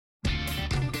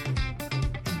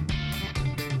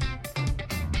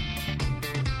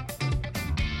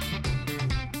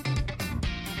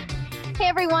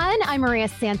everyone. I'm Maria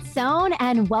Sansone,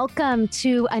 and welcome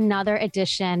to another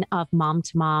edition of Mom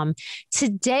to Mom.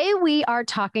 Today, we are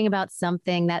talking about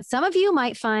something that some of you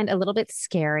might find a little bit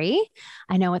scary.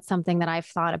 I know it's something that I've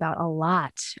thought about a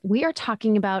lot. We are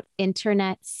talking about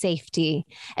internet safety,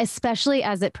 especially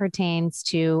as it pertains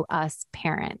to us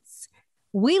parents.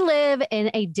 We live in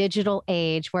a digital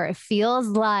age where it feels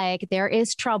like there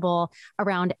is trouble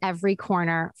around every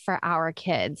corner for our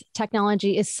kids.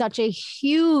 Technology is such a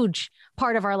huge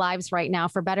part of our lives right now,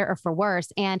 for better or for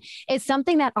worse. And it's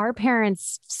something that our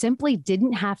parents simply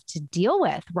didn't have to deal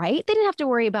with, right? They didn't have to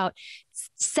worry about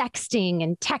sexting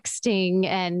and texting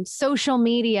and social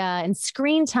media and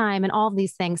screen time and all of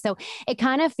these things. So it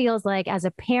kind of feels like as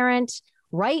a parent,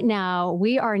 right now,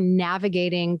 we are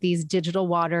navigating these digital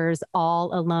waters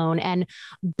all alone. And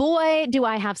boy, do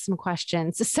I have some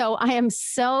questions. So I am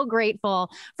so grateful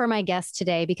for my guest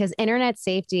today because internet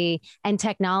safety and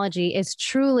technology is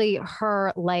truly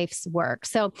her life's work.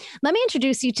 So let me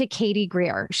introduce you to Katie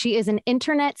Greer. She is an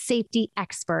internet safety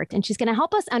expert, and she's going to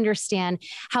help us understand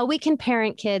how we can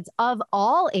parent kids of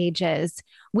all ages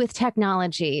with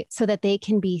technology so that they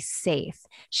can be safe.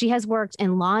 She has worked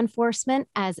in law enforcement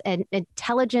as an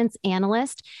intelligence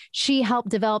analyst. She helped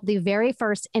develop the very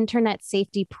first internet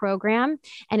safety program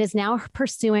and is now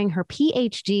pursuing her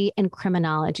PhD in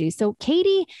criminology. So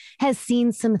Katie has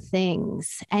seen some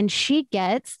things, and she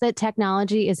gets that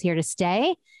technology is here to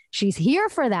stay. She's here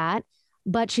for that.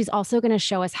 But she's also going to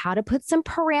show us how to put some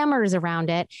parameters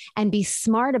around it and be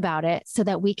smart about it so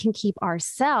that we can keep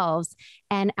ourselves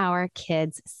and our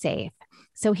kids safe.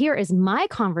 So here is my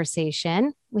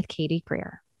conversation with Katie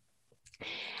Greer.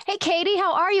 Hey, Katie,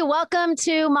 how are you? Welcome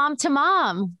to Mom to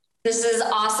Mom. This is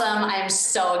awesome. I'm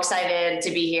so excited to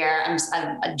be here. I'm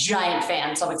a giant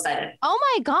fan, so I'm excited. Oh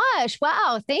my gosh.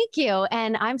 Wow. Thank you.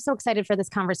 And I'm so excited for this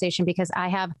conversation because I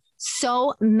have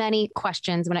so many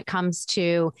questions when it comes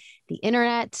to the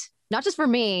internet, not just for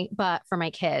me, but for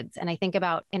my kids. And I think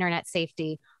about internet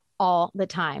safety all the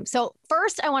time. So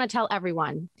first, I want to tell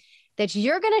everyone that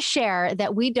you're going to share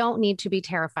that we don't need to be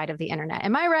terrified of the internet.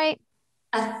 Am I right?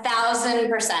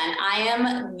 1,000%. I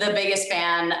am the biggest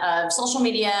fan of social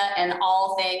media and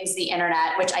all things the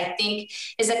internet, which I think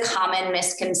is a common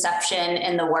misconception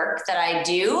in the work that I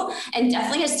do, and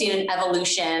definitely has seen an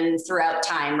evolution throughout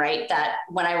time, right? That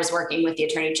when I was working with the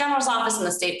Attorney General's office and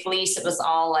the state police, it was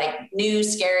all like new,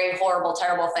 scary, horrible,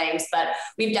 terrible things. But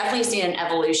we've definitely seen an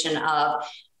evolution of,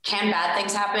 can bad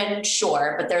things happen?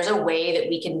 Sure. But there's a way that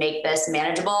we can make this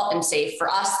manageable and safe for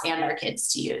us and our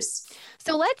kids to use.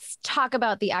 So let's talk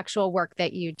about the actual work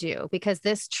that you do, because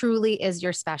this truly is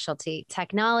your specialty,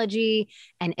 technology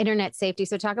and internet safety.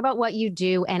 So talk about what you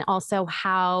do and also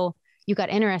how you got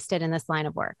interested in this line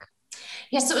of work.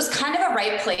 Yes, it was kind of a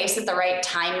right place at the right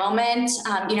time moment.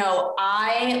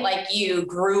 I, like you,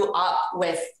 grew up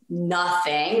with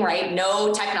nothing, right?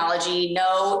 No technology,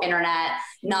 no internet,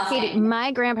 nothing. Katie,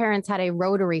 my grandparents had a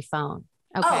rotary phone.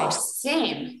 Okay. Oh,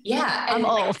 same. Yeah. I'm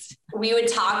old. We would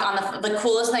talk on the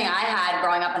coolest thing I had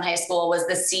growing up in high school was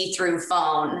the see-through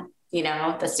phone,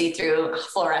 the see-through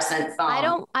fluorescent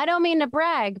phone. I don't mean to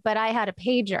brag, but I had a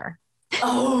pager.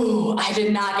 Oh, I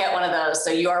did not get one of those.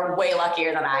 So you are way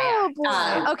luckier than I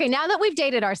am. Okay. Now that we've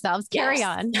dated ourselves, carry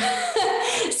on.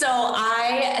 So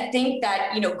I think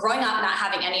that, growing up, not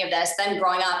having any of this, then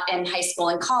growing up in high school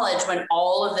and college when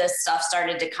all of this stuff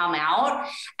started to come out,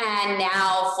 and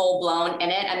now full blown in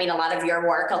it. I mean, a lot of your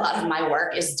work, a lot of my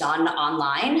work is done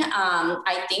online.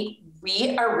 I think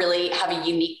we really have a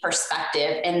unique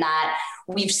perspective in that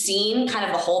we've seen kind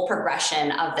of the whole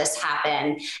progression of this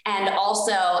happen. And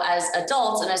also as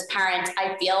adults and as parents,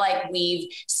 I feel like we've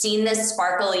seen this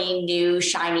sparkly, new,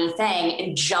 shiny thing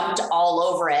and jumped all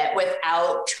over it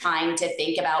without trying to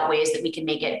think about ways that we can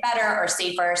make it better or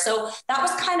safer. So that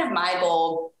was kind of my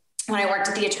goal when I worked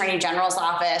at the Attorney General's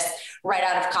office right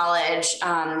out of college.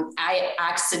 I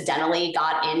accidentally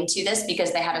got into this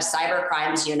because they had a cyber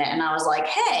crimes unit. And I was like,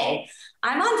 hey,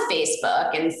 I'm on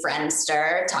Facebook and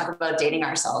Friendster, talk about dating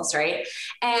ourselves, right?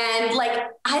 And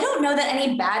I don't know that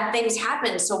any bad things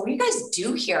happen. So what do you guys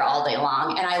do here all day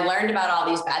long? And I learned about all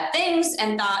these bad things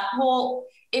and thought, well,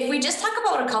 if we just talk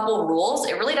about a couple of rules,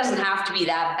 it really doesn't have to be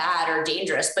that bad or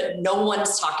dangerous, but no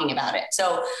one's talking about it.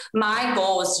 So my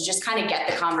goal was to just kind of get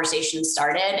the conversation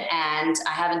started, and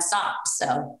I haven't stopped.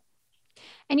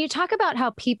 And you talk about how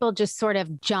people just sort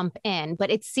of jump in,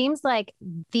 but it seems like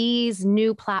these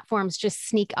new platforms just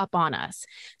sneak up on us.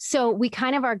 So we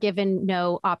kind of are given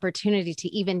no opportunity to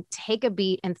even take a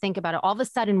beat and think about it. All of a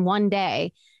sudden, one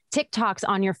day, TikToks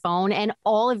on your phone and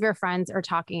all of your friends are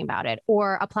talking about it,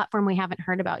 or a platform we haven't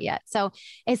heard about yet. So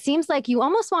it seems like you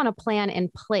almost want a plan in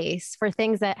place for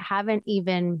things that haven't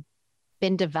even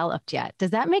been developed yet.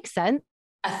 Does that make sense?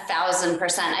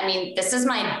 1,000%. I mean, this is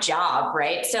my job,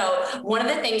 right? So one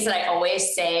of the things that I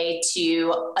always say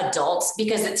to adults,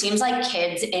 because it seems like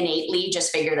kids innately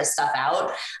just figure this stuff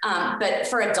out. But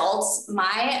for adults,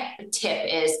 my tip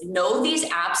is know these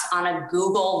apps on a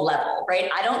Google level, right?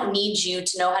 I don't need you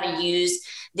to know how to use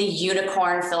the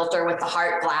unicorn filter with the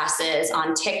heart glasses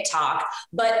on TikTok,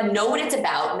 but know what it's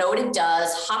about, know what it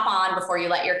does, hop on before you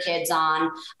let your kids on,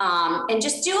 and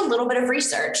just do a little bit of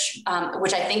research,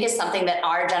 which I think is something that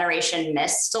our generation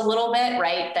missed a little bit,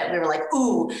 right? That we were like,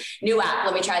 ooh, new app,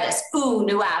 let me try this. Ooh,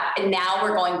 new app. And now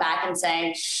we're going back and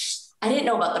saying, I didn't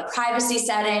know about the privacy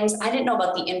settings. I didn't know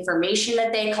about the information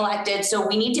that they collected. So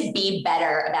we need to be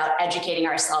better about educating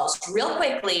ourselves real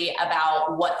quickly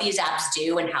about what these apps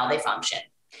do and how they function.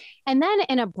 And then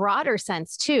in a broader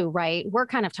sense too, right? We're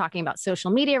kind of talking about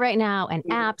social media right now and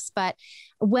apps, but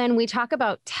when we talk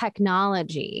about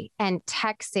technology and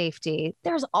tech safety,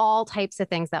 there's all types of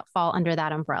things that fall under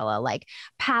that umbrella, like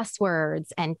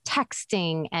passwords and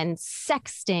texting and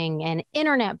sexting and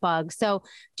internet bugs. So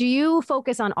do you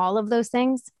focus on all of those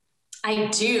things? I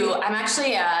do. I'm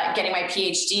actually getting my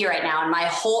PhD right now, and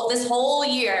this whole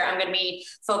year I'm going to be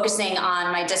focusing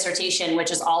on my dissertation, which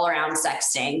is all around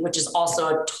sexting, which is also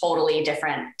a totally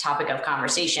different topic of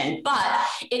conversation. But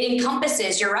it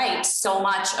encompasses, you're right, so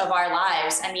much of our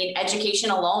lives. I mean,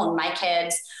 education alone, my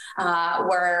kids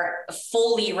were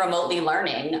fully remotely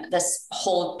learning this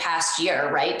whole past year,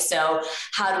 right? So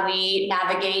how do we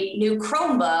navigate new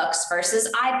Chromebooks versus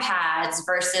iPads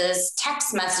versus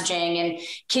text messaging and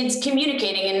kids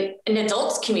communicating and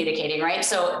adults communicating, right?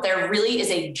 So there really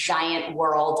is a giant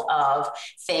world of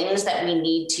things that we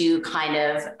need to kind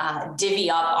of divvy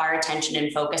up our attention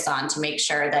and focus on to make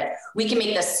sure that we can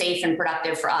make this safe and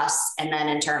productive for us and then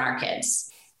in turn our kids.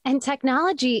 And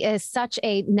technology is such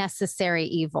a necessary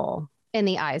evil in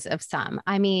the eyes of some.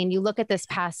 I mean, you look at this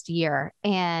past year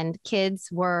and kids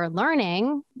were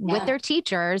learning with their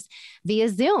teachers via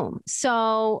Zoom.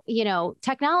 So,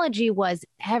 technology was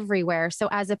everywhere. So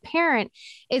as a parent,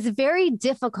 it's very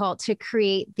difficult to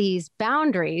create these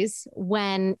boundaries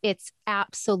when it's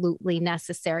absolutely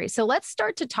necessary. So let's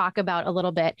start to talk about a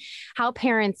little bit how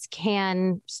parents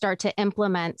can start to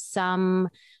implement some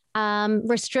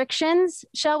restrictions,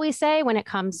 shall we say, when it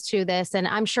comes to this. And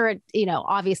I'm sure it,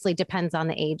 obviously depends on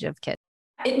the age of kids.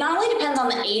 It not only depends on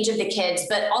the age of the kids,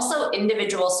 but also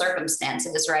individual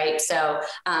circumstances, right? So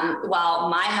while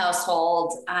my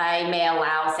household, I may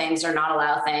allow things or not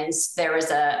allow things. There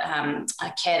was a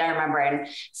kid I remember in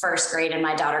first grade, and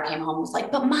my daughter came home and was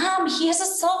like, "But mom, he has a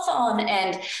cell phone."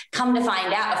 And come to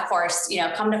find out, of course, he's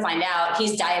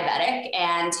diabetic,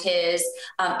 and his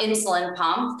insulin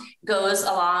pump goes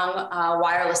along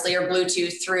wirelessly or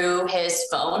Bluetooth through his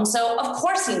phone. So of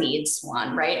course he needs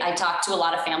one, right? I talk to a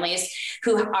lot of families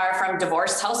who are from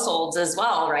divorced households as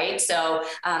well, right? So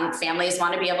families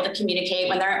want to be able to communicate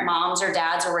when they're at mom's or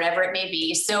dad's or whatever it may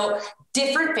be. So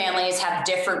different families have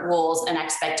different rules and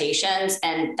expectations,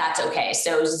 and that's okay.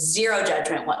 So zero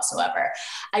judgment whatsoever.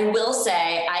 I will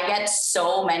say I get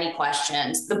so many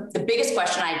questions. The biggest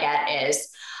question I get is,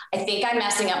 I think I'm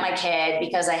messing up my kid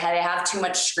because I have too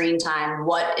much screen time.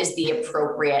 What is the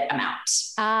appropriate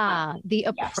amount? The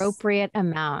appropriate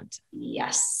amount.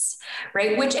 Yes.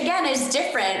 Right. Which again is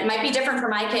different. It might be different for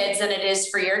my kids than it is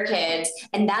for your kids.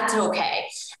 And that's okay.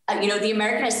 The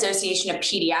American Association of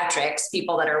Pediatrics,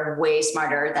 people that are way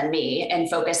smarter than me and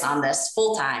focus on this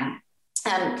full time,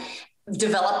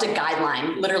 developed a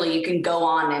guideline. Literally, you can go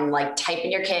on and type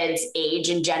in your kid's age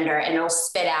and gender, and it'll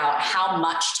spit out how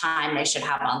much time they should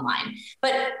have online.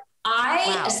 But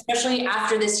especially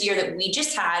after this year that we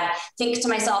just had, think to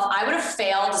myself, I would have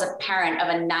failed as a parent of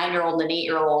a 9-year-old and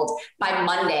 8-year-old by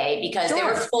Monday because they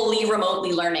were fully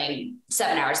remotely learning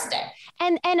 7 hours a day.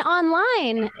 And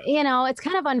online, it's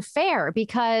kind of unfair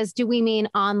because do we mean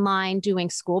online doing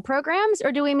school programs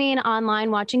or do we mean online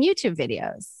watching YouTube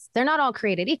videos? They're not all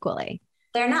created equally.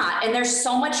 They're not. And there's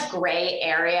so much gray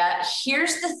area.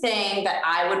 Here's the thing that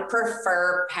I would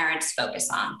prefer parents focus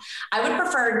on. I would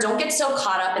prefer, don't get so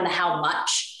caught up in the how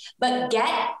much, but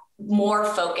get more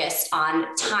focused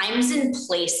on times and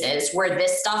places where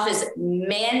this stuff is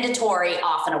mandatory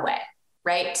off and away.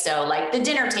 Right? So like the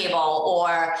dinner table,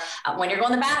 or when you're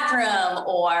going to the bathroom,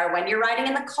 or when you're riding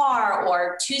in the car,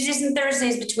 or Tuesdays and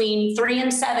Thursdays between 3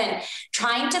 and 7,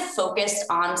 trying to focus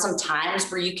on some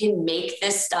times where you can make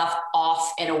this stuff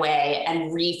off in a way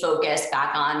and refocus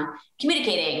back on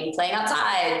communicating, playing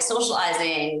outside,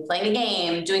 socializing, playing a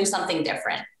game, doing something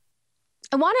different.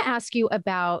 I want to ask you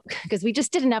about, because we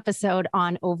just did an episode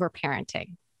on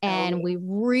overparenting. And we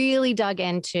really dug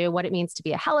into what it means to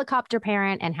be a helicopter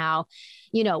parent and how,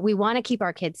 we want to keep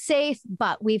our kids safe,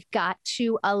 but we've got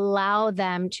to allow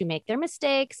them to make their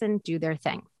mistakes and do their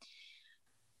thing.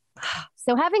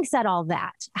 So having said all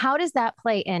that, how does that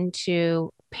play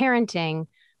into parenting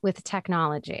with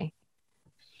technology?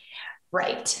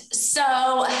 Right.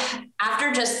 So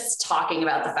after just talking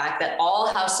about the fact that all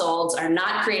households are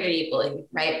not created equally,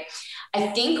 right? I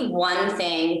think one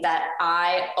thing that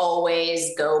I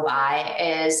always go by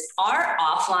is our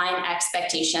offline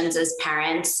expectations as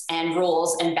parents and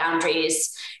rules and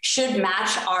boundaries should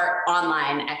match our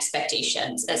online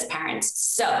expectations as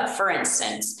parents. So for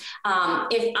instance,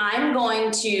 if I'm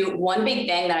going to, one big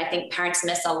thing that I think parents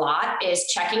miss a lot is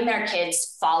checking their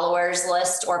kids' followers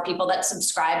list or people that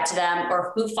subscribe to them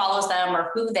or who follows them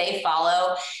or who they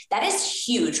follow. That is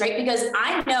huge, right? Because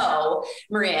I know,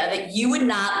 Maria, that you would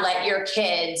not let your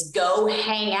kids go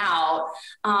hang out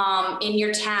in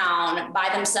your town by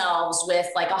themselves with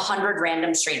like 100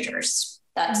 random strangers.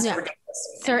 That's ridiculous.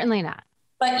 Certainly not.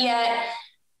 But yet,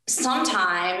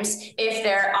 sometimes if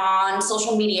they're on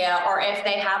social media or if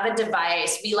they have a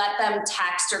device, we let them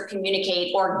text or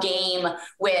communicate or game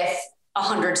with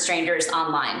 100 strangers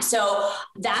online. So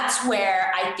that's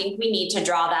where I think we need to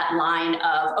draw that line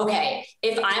of, okay,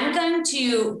 if I'm going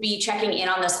to be checking in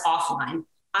on this offline,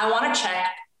 I want to check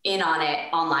in on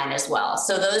it online as well.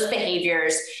 So those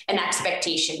behaviors and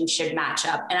expectations should match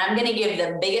up. And I'm going to give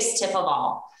the biggest tip of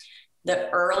all. The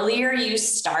earlier you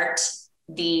start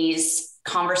these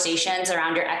conversations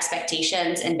around your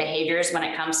expectations and behaviors when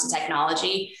it comes to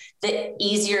technology, the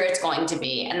easier it's going to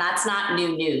be. And that's not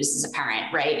new news as a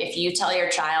parent, right? If you tell your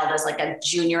child as like a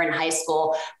junior in high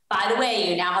school, by the way,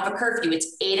 you now have a curfew,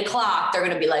 it's 8 o'clock, they're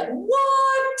going to be like,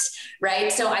 what?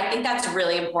 Right? So I think that's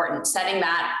really important.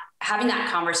 Having that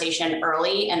conversation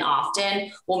early and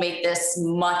often will make this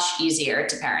much easier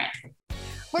to parent.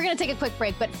 We're going to take a quick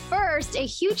break, but first, a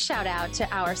huge shout out to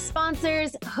our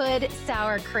sponsors, Hood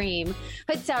Sour Cream.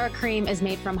 Hood Sour Cream is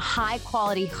made from high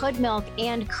quality Hood milk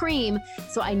and cream,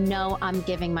 so I know I'm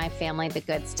giving my family the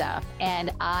good stuff.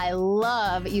 And I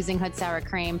love using Hood Sour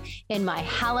Cream in my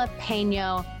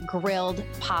jalapeno grilled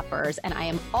poppers, and I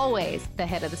am always the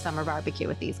hit of the summer barbecue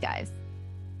with these guys.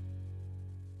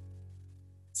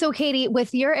 So Katie,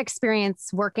 with your experience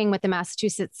working with the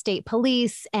Massachusetts State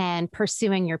Police and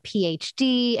pursuing your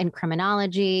PhD in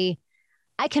criminology,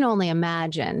 I can only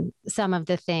imagine some of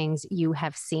the things you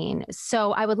have seen.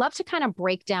 So I would love to kind of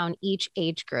break down each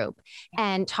age group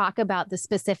and talk about the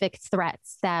specific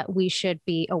threats that we should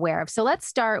be aware of. So let's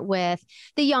start with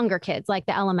the younger kids, like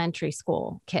the elementary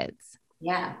school kids.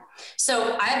 Yeah.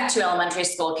 So I have 2 elementary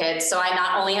school kids. So I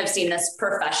not only have seen this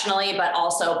professionally, but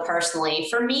also personally.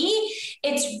 For me,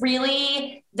 it's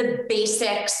really the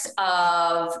basics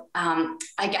of,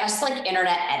 I guess, like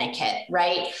internet etiquette,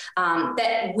 right?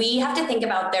 That we have to think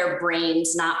about their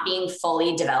brains not being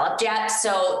fully developed yet.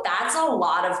 So that's a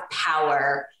lot of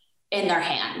power in their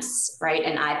hands, right?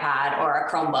 An iPad or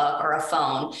a Chromebook or a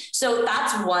phone. So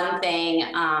that's one thing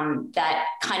that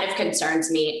kind of concerns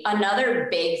me. Another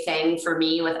big thing for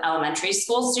me with elementary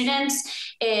school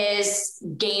students is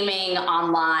gaming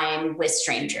online with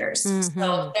strangers. Mm-hmm.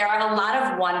 So there are a lot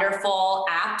of wonderful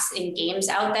apps and games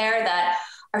out there that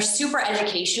are super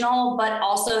educational, but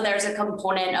also there's a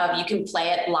component of you can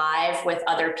play it live with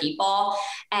other people.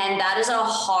 And that is a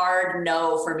hard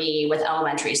no for me with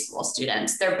elementary school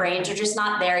students. Their brains are just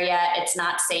not there yet. It's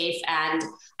not safe. And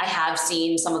I have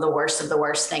seen some of the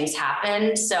worst things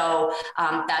happen. So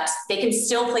they can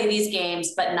still play these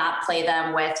games, but not play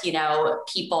them with,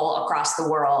 people across the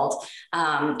world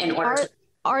in order to.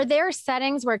 Are there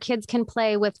settings where kids can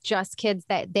play with just kids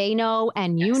that they know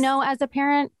and you know as a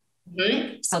parent?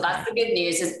 Mm-hmm. So that's the good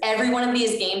news is every one of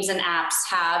these games and apps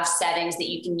have settings that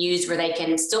you can use where they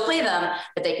can still play them,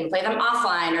 but they can play them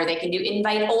offline or they can do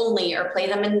invite only or play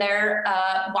them in their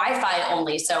Wi-Fi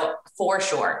only. So for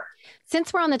sure.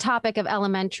 Since we're on the topic of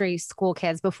elementary school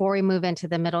kids, before we move into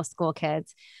the middle school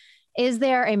kids, is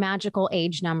there a magical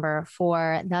age number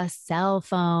for the cell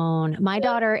phone? My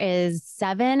daughter is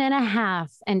 7.5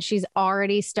 and she's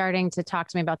already starting to talk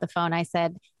to me about the phone. I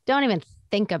said, don't even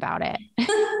think about it.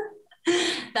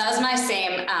 That was my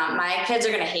same. My kids are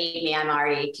going to hate me. I'm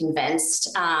already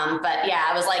convinced. But yeah,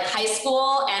 I was like high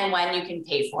school and when you can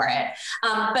pay for it.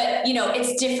 But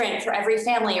it's different for every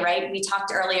family, right? We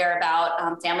talked earlier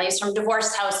about families from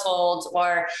divorced households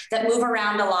or that move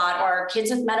around a lot or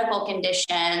kids with medical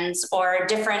conditions or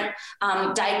different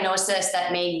diagnosis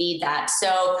that may need that.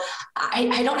 So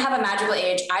I don't have a magical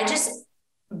age.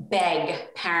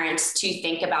 beg parents to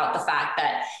think about the fact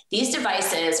that these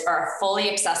devices are a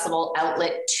fully accessible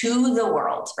outlet to the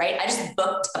world, right? I just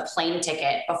booked a plane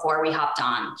ticket before we hopped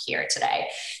on here today.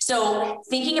 So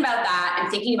thinking about that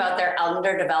and thinking about their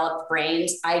underdeveloped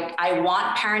brains, I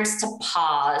want parents to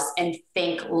pause and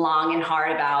think long and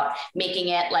hard about making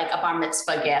it like a bar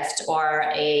mitzvah gift or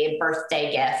a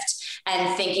birthday gift,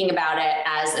 and thinking about it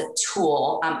as a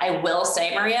tool. I will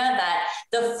say, Maria, that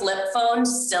the flip phone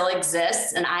still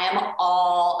exists, and I am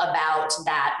all about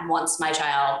that once my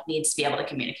child needs to be able to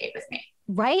communicate with me.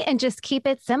 Right. And just keep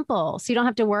it simple. So you don't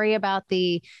have to worry about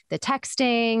the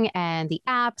texting and the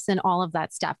apps and all of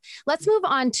that stuff. Let's move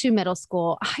on to middle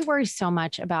school. I worry so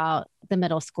much about the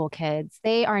middle school kids.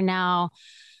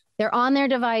 They're on their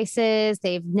devices.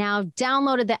 They've now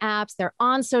downloaded the apps. They're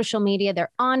on social media.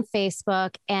 They're on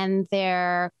Facebook, and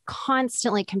they're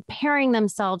constantly comparing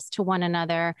themselves to one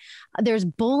another. There's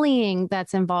bullying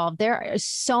that's involved. There are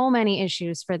so many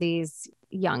issues for these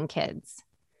young kids.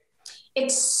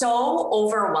 It's so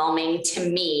overwhelming to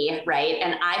me, right?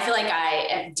 And I feel like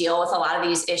I deal with a lot of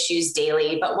these issues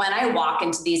daily. But when I walk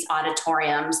into these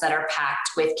auditoriums that are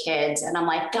packed with kids, and I'm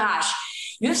like, gosh,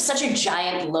 you have such a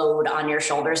giant load on your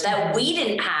shoulders that we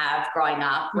didn't have growing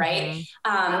up, right?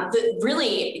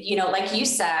 Really, like you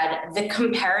said, the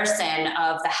comparison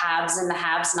of the haves and the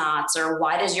have-nots, or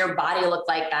why does your body look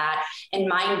like that and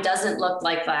mine doesn't look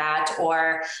like that?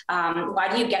 Or why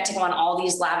do you get to go on all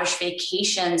these lavish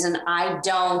vacations and I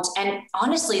don't? And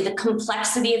honestly, the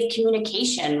complexity of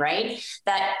communication, right?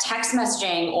 That text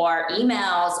messaging or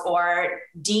emails or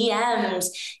DMs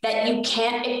that you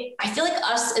can't, I feel like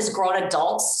us as grown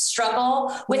adults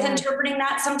struggle with interpreting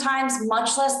that sometimes,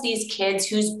 much less these kids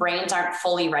whose brains aren't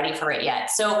fully ready for it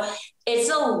yet. So it's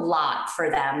a lot for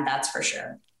them, that's for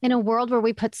sure. In a world where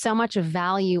we put so much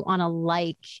value on a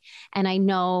like, and I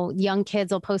know young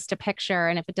kids will post a picture,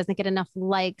 and if it doesn't get enough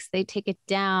likes, they take it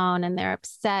down and they're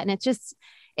upset. And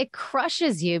it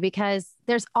crushes you because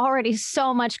there's already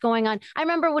so much going on. I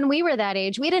remember when we were that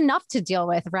age, we had enough to deal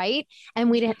with, right?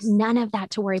 And we didn't none of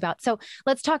that to worry about. So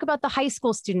let's talk about the high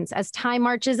school students. As time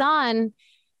marches on,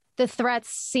 the threats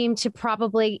seem to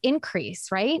probably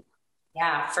increase, right?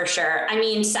 Yeah, for sure. I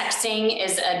mean, sexting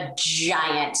is a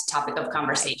giant topic of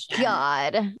conversation.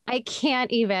 God, I can't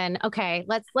even. Okay,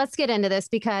 let's get into this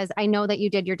because I know that you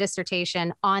did your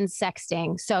dissertation on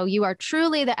sexting. So you are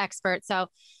truly the expert. So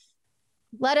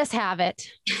let us have it.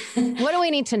 What do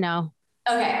we need to know?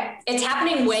 Okay. It's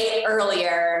happening way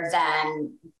earlier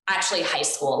than actually high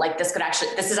school. Like this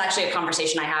is actually a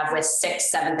conversation I have with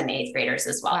 6th, 7th, and 8th graders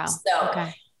as well. Wow. So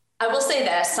okay. I will say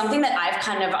this, something that I've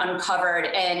kind of uncovered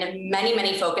in many,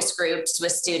 many focus groups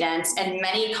with students and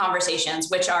many conversations,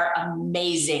 which are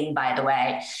amazing, by the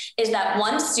way, is that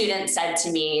one student said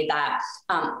to me that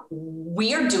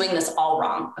we are doing this all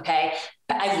wrong. Okay.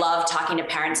 I love talking to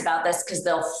parents about this because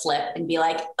they'll flip and be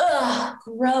like, ugh,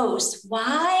 gross.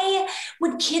 Why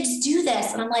would kids do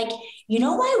this? And I'm like, you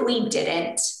know why we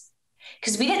didn't?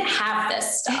 Because we didn't have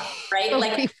this stuff, right?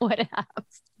 Like we would have.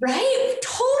 Right?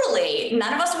 Totally.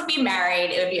 None of us would be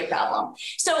married. It would be a problem.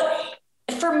 So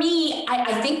for me,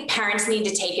 I think parents need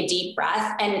to take a deep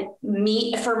breath, and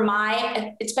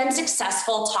it's been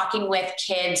successful talking with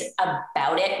kids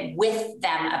about it, with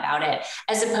them about it,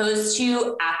 as opposed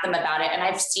to at them about it. And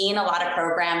I've seen a lot of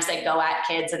programs that go at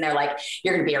kids and they're like,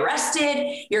 you're going to be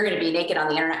arrested. You're going to be naked on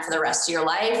the internet for the rest of your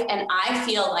life. And I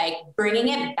feel like bringing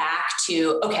it back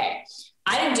to, okay,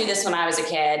 I didn't do this when I was a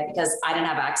kid because I didn't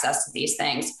have access to these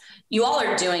things. You all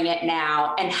are doing it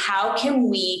now. And how can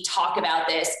we talk about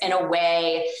this in a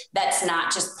way that's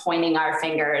not just pointing our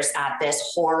fingers at this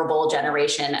horrible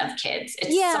generation of kids?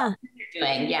 It's something you're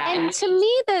doing. Yeah. And to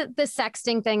me, the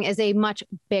sexting thing is a much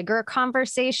bigger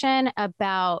conversation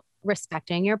about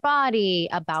respecting your body,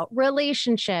 about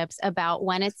relationships, about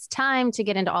when it's time to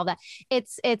get into all that.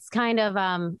 It's kind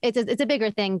of, it's a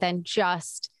bigger thing than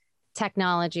just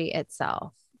technology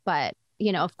itself. But,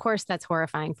 of course, that's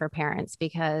horrifying for parents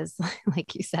because,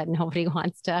 like you said, nobody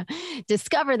wants to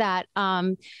discover that.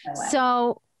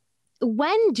 So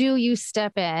when do you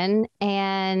step in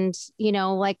and,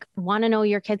 want to know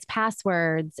your kids'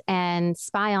 passwords and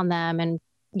spy on them and,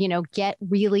 get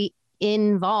really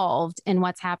involved in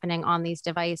what's happening on these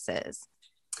devices?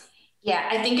 Yeah,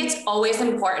 I think it's always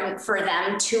important for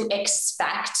them to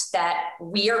expect that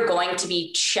we are going to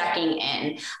be checking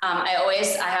in. I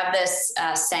have this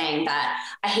saying that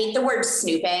I hate the word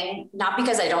snooping, not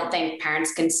because I don't think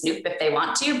parents can snoop if they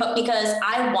want to, but because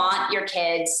I want your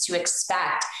kids to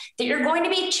expect that you're going to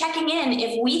be checking in.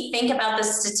 If we think about the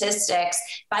statistics,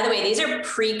 by the way, these are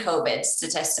pre-COVID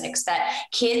statistics, that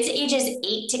kids ages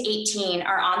 8 to 18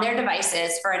 are on their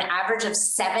devices for an average of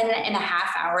 7.5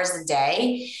 hours a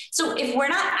day. So if we're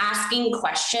not asking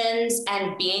questions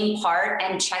and being part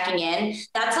and checking in,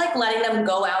 that's like letting them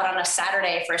go out on a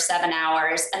Saturday for 7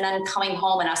 hours and then coming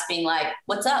home and us being like,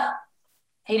 what's up?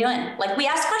 How you doing? Like, we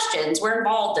ask questions, we're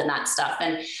involved in that stuff.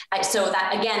 And so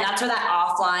that, again, that's where that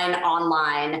offline,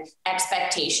 online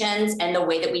expectations and the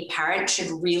way that we parent should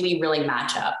really, really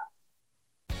match up.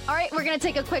 All right, we're going to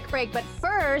take a quick break, but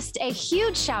first, a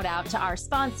huge shout out to our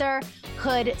sponsor,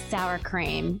 Hood Sour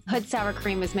Cream. Hood Sour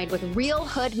Cream is made with real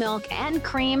Hood milk and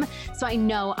cream, so I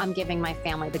know I'm giving my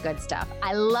family the good stuff.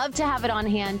 I love to have it on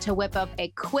hand to whip up a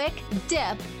quick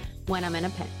dip when I'm in a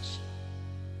pinch.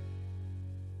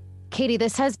 Katie,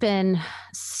 this has been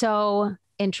so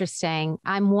interesting.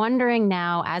 I'm wondering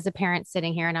now, as a parent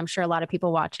sitting here, and I'm sure a lot of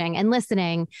people watching and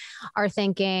listening are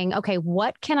thinking, okay,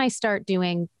 what can I start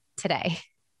doing today?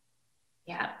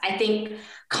 Yeah, I think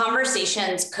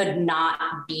conversations could not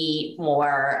be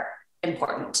more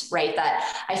important, right?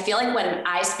 That I feel like when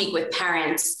I speak with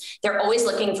parents, they're always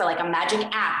looking for like a magic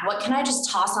app. What can I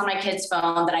just toss on my kid's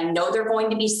phone that I know they're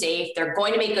going to be safe? They're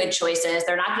going to make good choices.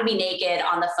 They're not going to be naked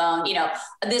on the phone. You know,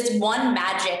 this one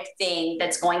magic thing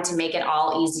that's going to make it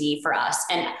all easy for us.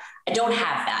 And I don't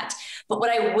have that. But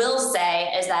what I will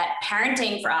say is that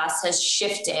parenting for us has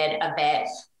shifted a bit,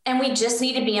 and we just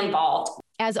need to be involved.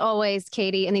 As always,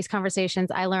 Katie, in these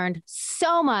conversations, I learned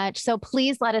so much. So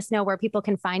please let us know where people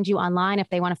can find you online if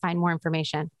they want to find more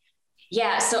information.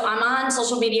 Yeah, so I'm on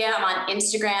social media. I'm on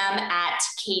Instagram at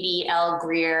Katie L.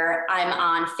 Greer. I'm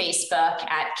on Facebook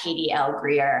at Katie L.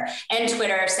 Greer, and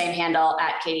Twitter, same handle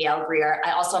at Katie L. Greer.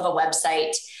 I also have a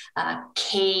website,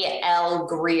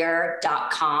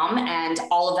 klgreer.com, and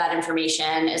all of that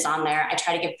information is on there. I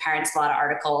try to give parents a lot of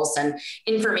articles and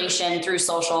information through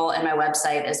social and my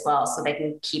website as well, so they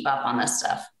can keep up on this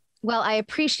stuff. Well, I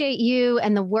appreciate you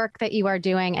and the work that you are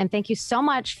doing. And thank you so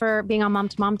much for being on Mom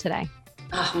to Mom today.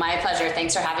 Oh, my pleasure.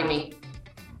 Thanks for having me.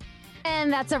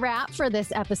 And that's a wrap for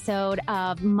this episode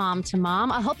of Mom to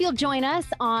Mom. I hope you'll join us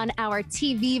on our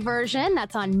TV version.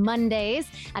 That's on Mondays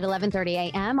at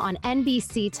 11:30 a.m. on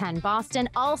NBC 10 Boston.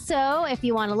 Also, if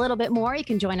you want a little bit more, you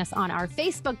can join us on our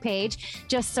Facebook page.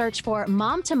 Just search for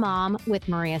Mom to Mom with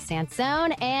Maria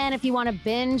Sansone. And if you want to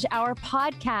binge our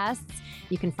podcasts,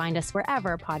 you can find us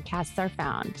wherever podcasts are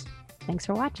found. Thanks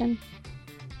for watching.